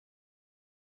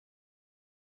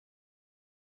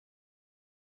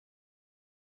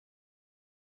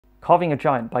Carving a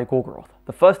Giant by Gorgoroth.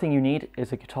 The first thing you need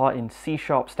is a guitar in C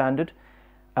sharp standard,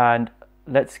 and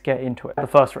let's get into it. The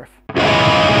first riff.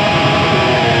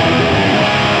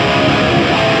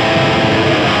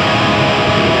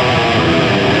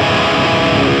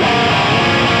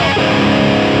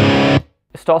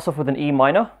 It starts off with an E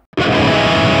minor,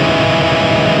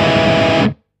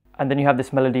 and then you have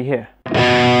this melody here.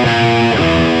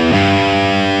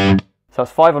 So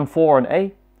it's 5 on 4 on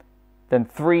A, then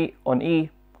 3 on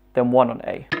E, then 1 on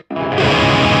A.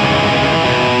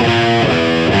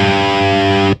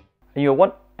 And you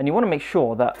want to make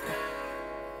sure that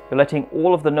you're letting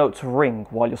all of the notes ring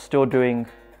while you're still doing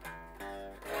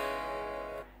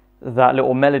that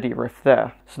little melody riff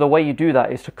there. So the way you do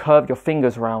that is to curve your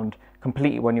fingers around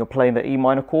completely when you're playing the E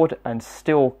minor chord, and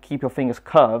still keep your fingers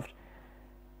curved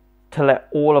to let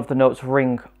all of the notes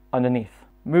ring underneath.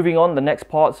 Moving on, the next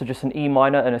parts are just an E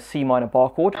minor and a C minor bar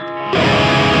chord.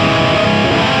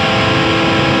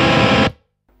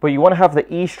 But you want to have the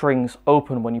E strings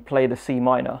open when you play the C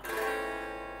minor.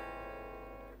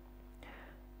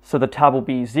 So the tab will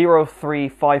be 0, 3,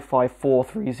 5, 5, 4,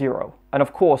 3, 0. And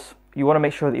of course, you want to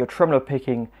make sure that you're tremolo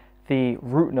picking the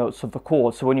root notes of the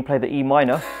chord. So when you play the E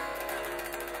minor,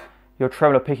 you're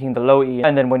tremolo picking the low E.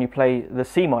 And then when you play the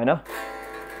C minor,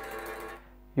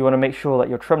 you want to make sure that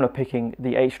you're tremolo picking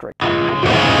the A string.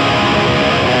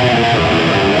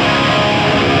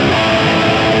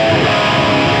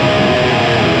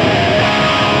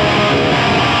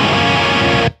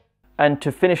 And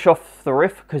to finish off the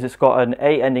riff, because it's got an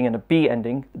A ending and a B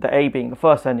ending, the A being the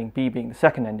first ending, B being the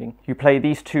second ending, you play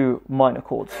these two minor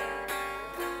chords.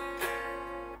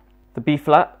 The B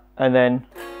flat and then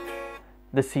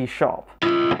the C sharp.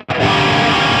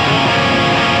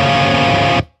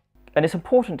 And it's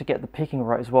important to get the picking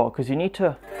right as well, because you need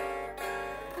to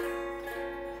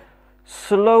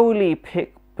slowly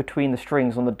pick between the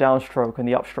strings on the downstroke and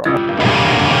the upstroke.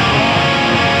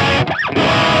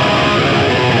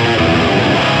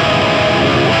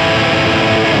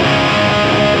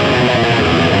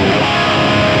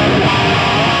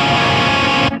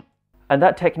 And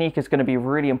that technique is going to be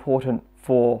really important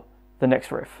for the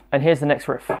next riff. And here's the next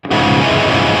riff.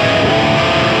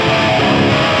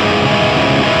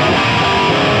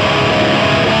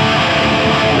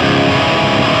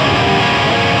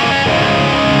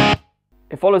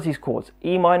 It follows these chords: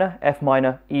 E minor, F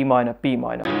minor, E minor, B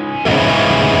minor.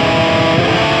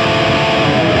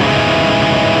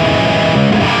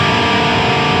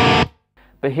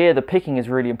 But here the picking is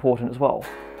really important as well,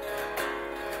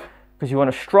 because you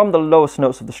want to strum the lowest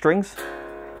notes of the strings,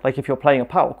 like if you're playing a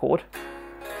power chord,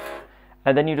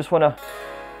 and then you just want to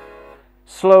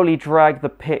slowly drag the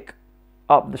pick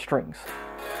up the strings.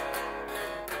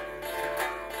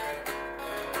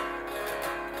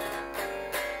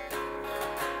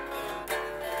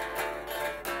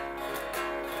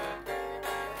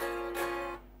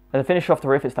 And to finish off the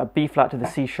riff, it's that B flat to the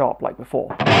C sharp like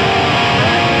before.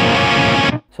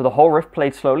 So the whole riff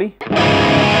played slowly.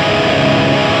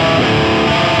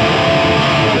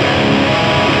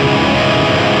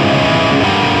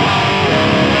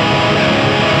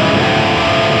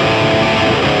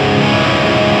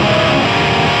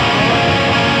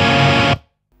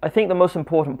 I think the most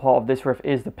important part of this riff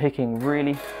is the picking,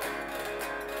 really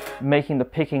making the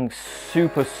picking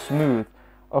super smooth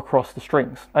across the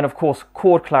strings. And of course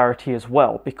chord clarity as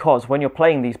well, because when you're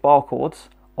playing these bar chords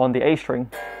on the A string,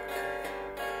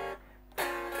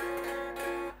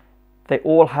 they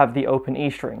all have the open E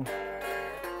string.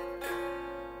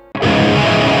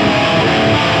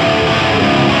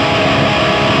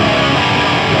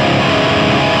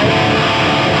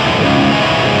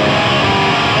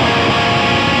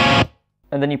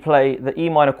 And then you play the E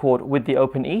minor chord with the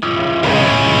open E.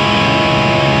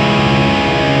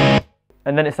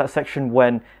 And then it's that section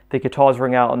when the guitars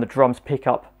ring out and the drums pick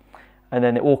up, and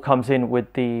then it all comes in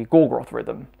with the Gorgoroth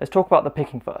rhythm. Let's talk about the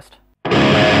picking first.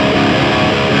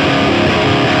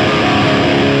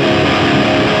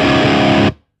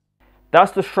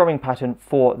 That's the strumming pattern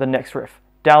for the next riff.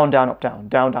 Down, down, up, down,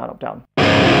 down, down, up, down.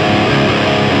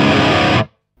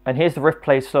 And here's the riff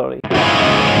played slowly.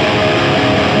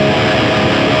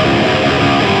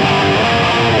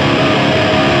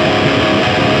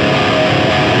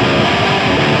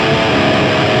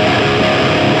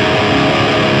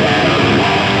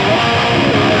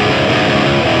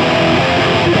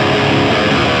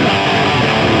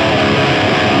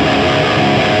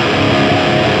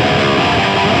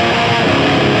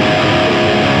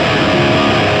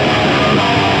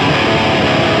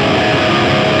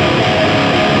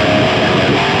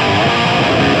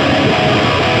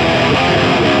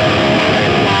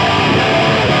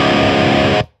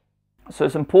 So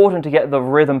it's important to get the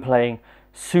rhythm playing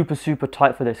super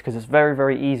tight for this, because it's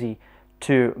very easy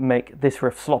to make this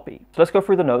riff sloppy. So let's go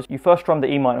through the notes. You first strum the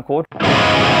E minor chord,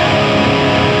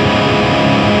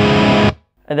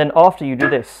 and then after you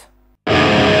do this.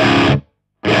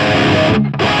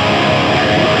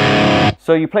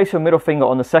 So you place your middle finger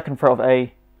on the 2nd fret of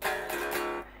A,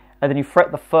 and then you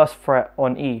fret the 1st fret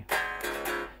on E.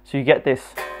 So you get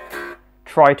this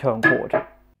tritone chord.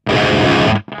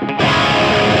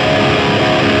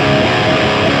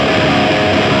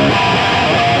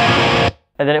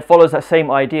 And then it follows that same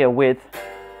idea with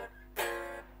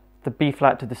the B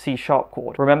flat to the C sharp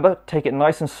chord. Remember, take it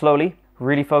nice and slowly,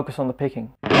 really focus on the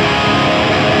picking. Then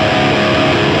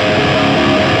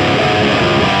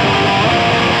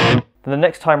the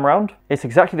next time round, it's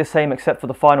exactly the same except for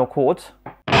the final chords.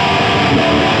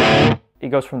 It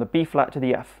goes from the B flat to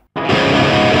the F.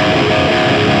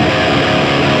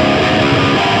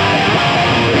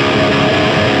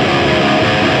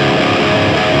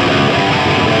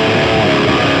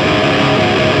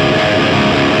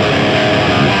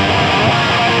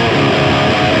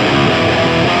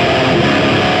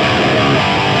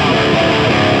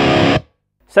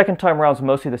 Second time round is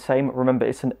mostly the same. Remember,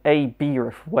 it's an A-B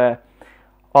riff where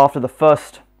after a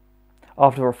first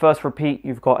repeat,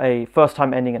 you've got a first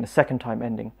time ending and a second time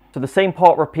ending. So the same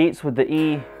part repeats with the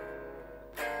E,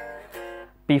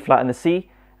 B flat and the C,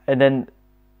 and then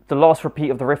the last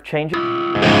repeat of the riff changes.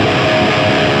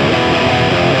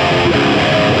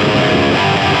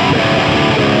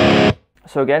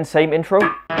 So again, same intro,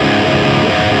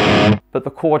 but the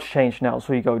chords change now.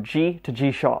 So you go G to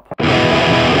G sharp.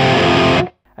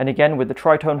 And again with the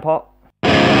tritone part.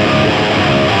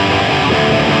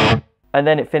 And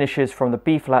then it finishes from the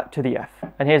B flat to the F.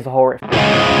 And here's the whole riff.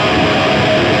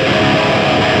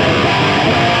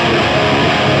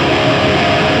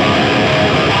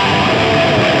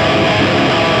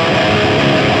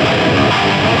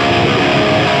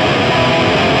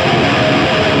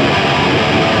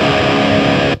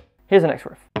 Here's the next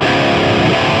riff.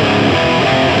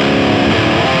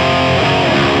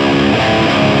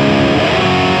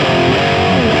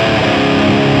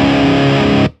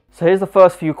 So here's the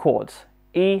first few chords: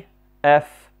 E,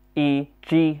 F, E,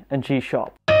 G, and G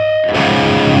sharp. And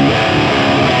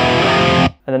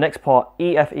the next part,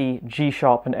 E, F, E, G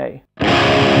sharp, and A.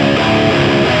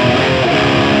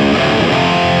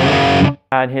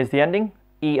 And here's the ending: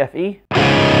 E, F, E,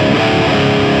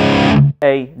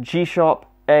 A, G sharp,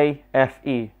 A, F,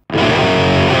 E.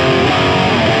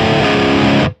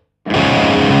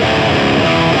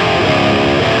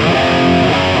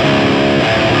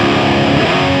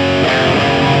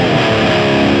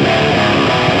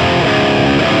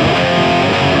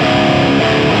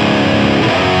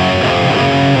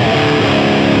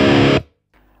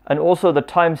 And also the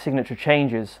time signature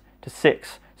changes to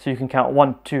 6, so you can count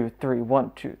 1, 2, 3,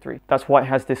 1, 2, 3. That's why it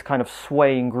has this kind of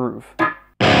swaying groove.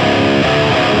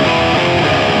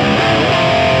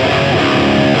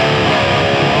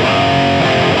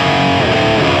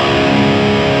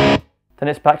 Then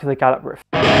it's back to the gallop riff.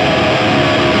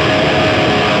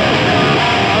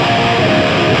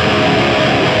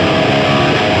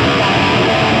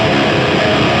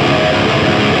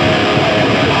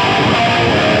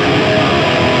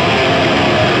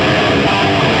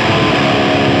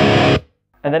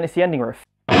 And then it's the ending riff.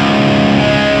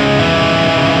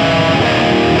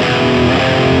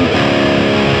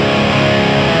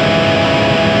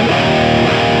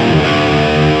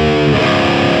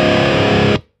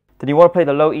 Then you want to play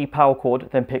the low E power chord,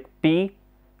 then pick B,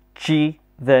 G,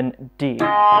 then D.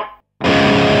 Then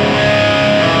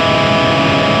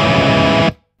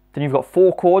you've got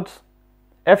 4 chords: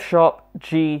 F sharp,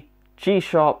 G, G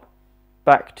sharp,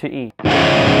 back to E.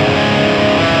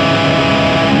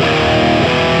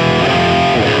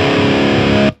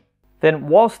 Then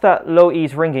whilst that low E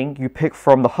is ringing, you pick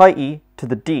from the high E to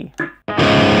the D.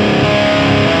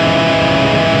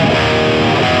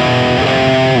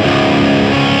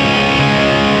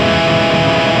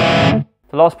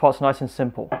 The last part's nice and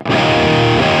simple.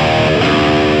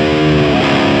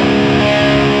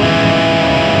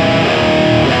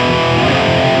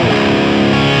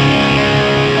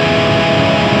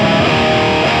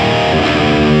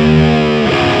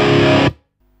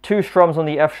 Two strums on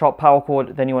the F sharp power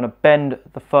chord, then you want to bend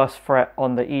the 1st fret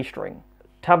on the E string.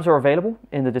 Tabs are available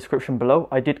in the description below.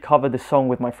 I did cover this song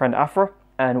with my friend Afra,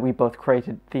 and we both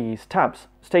created these tabs.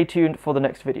 Stay tuned for the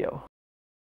next video.